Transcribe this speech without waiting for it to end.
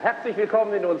Herzlich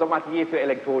willkommen in unserem Atelier für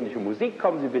elektronische Musik.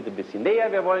 Kommen Sie bitte ein bisschen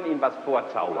näher, wir wollen Ihnen was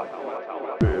vorzaubern.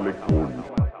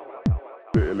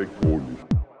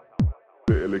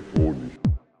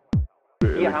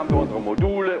 Hier haben wir unsere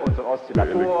Module, unsere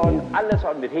Oszillatoren, alles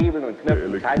mit Hebeln und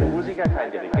Knöpfen. Keine Musiker,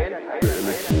 kein Dirigent.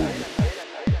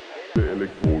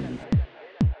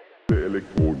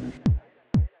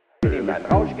 Wir nehmen einen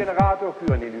Rauschgenerator,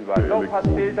 führen ihn über einen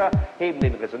Low-Pass-Filter, heben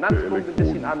den Resonanzpunkt ein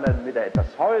bisschen an, damit er etwas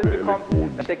Heulen bekommt.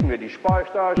 Dann stecken wir die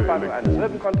Steuerspannung eines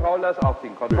Rippencontrollers auf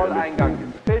den Kontrolleingang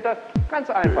dieses Filters. Ganz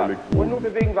einfach. Und nun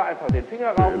bewegen wir einfach den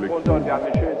Finger rauf und runter und wir haben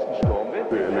den schönsten Sturmwind.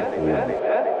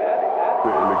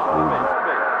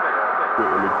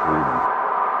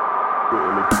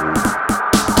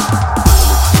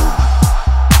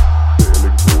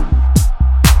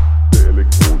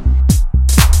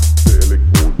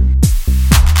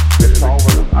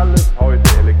 Alles heute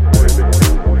elektronisch.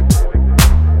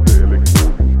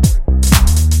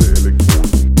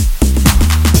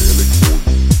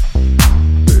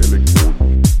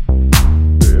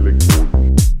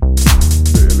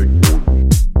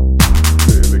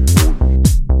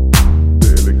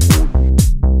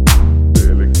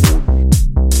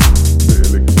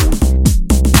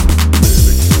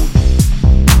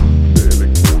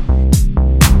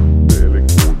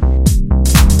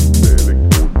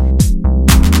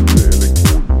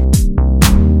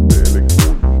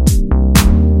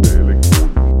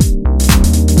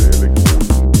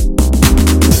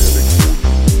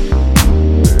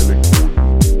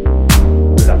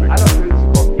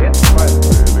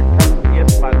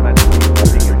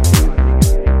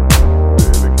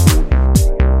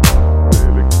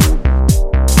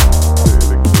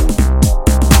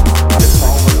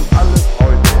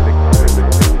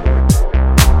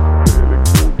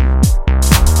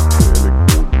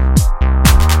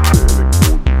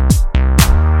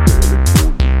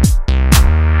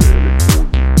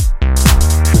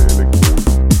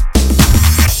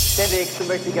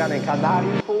 Möchte ich gerne einen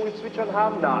Kanarienvogel zwitschern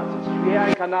haben. Na, es ist schwer,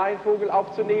 einen Kanarienvogel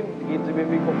aufzunehmen. Gehen Sie mit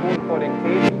dem Mikrofon vor den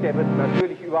Käfig, der wird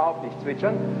natürlich überhaupt nicht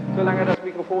zwitschern, solange er das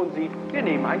Mikrofon sieht. Wir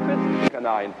nehmen einen künstlichen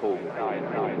Kanarienvogel.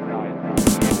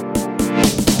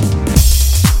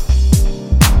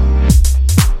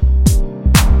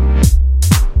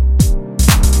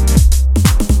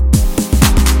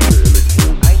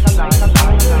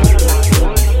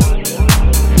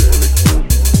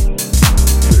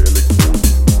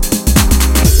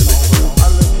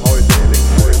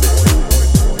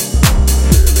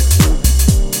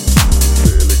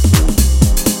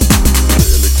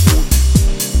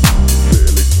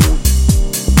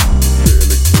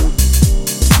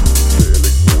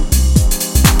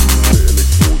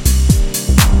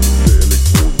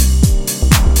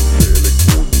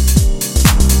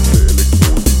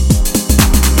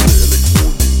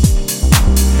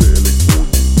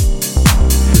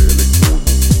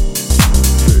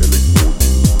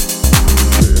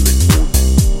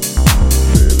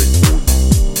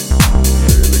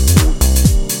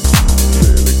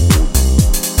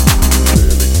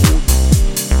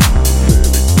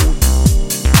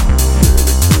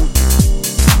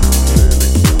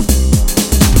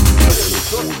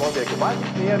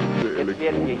 Jetzt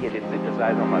werden wir hier den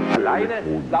Synthesizer nochmal alleine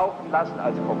laufen lassen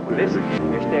als Komponist.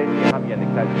 Wir haben hier eine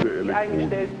kleine Melodie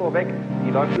eingestellt vorweg,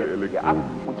 die läuft jetzt hier ab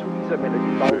und zu dieser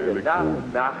Melodie bauen wir nach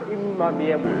und nach immer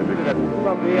mehr Module dazu,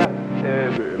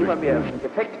 immer mehr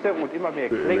Effekte und immer mehr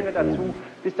Klänge dazu,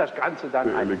 bis das Ganze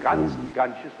dann ein ganz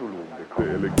gigantisches Volumen bekommt.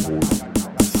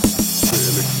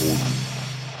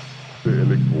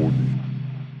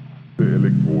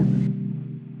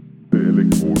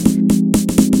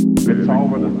 Wir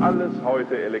zaubern das alles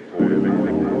heute elektronisch.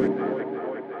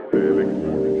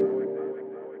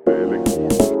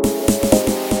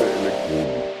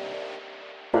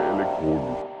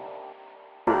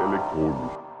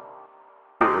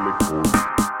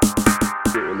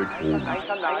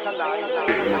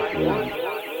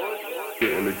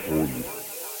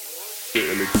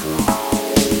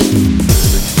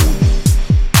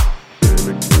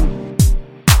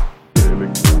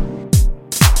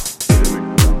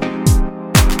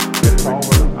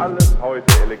 Alles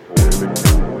heute elektronisch.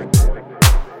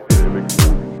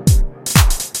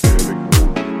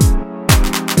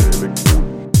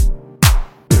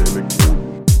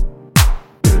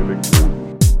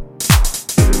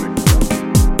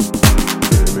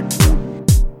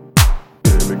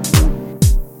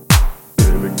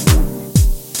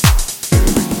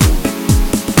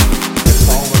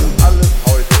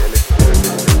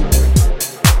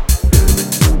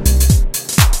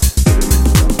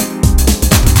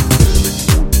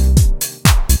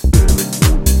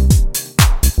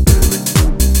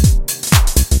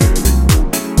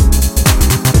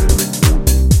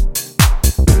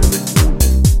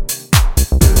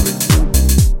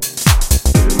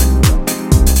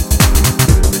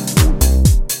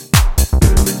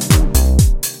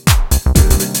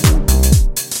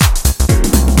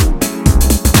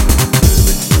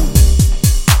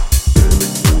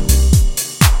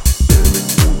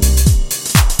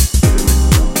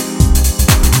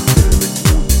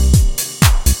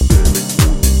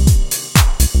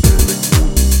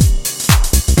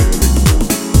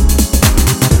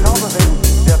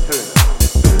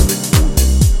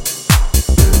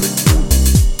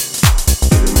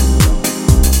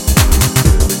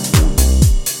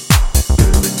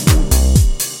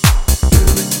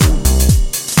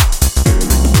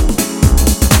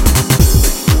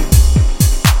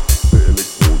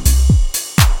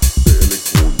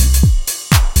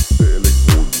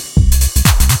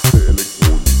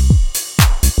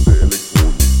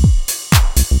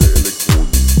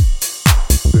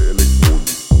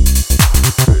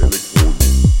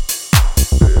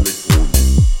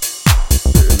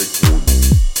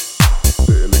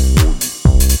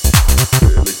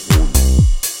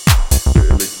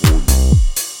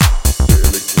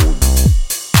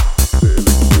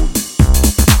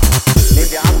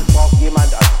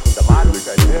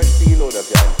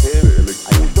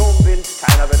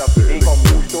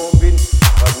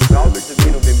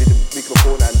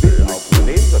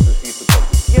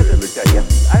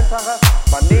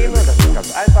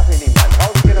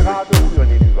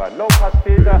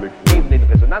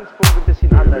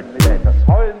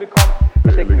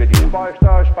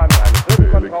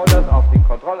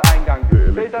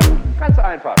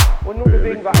 einfach. Und nun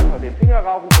bewegen wir einfach den Finger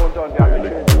rauf und runter und wir haben einen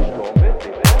schönen Sturmwind.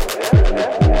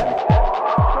 Sturmwind.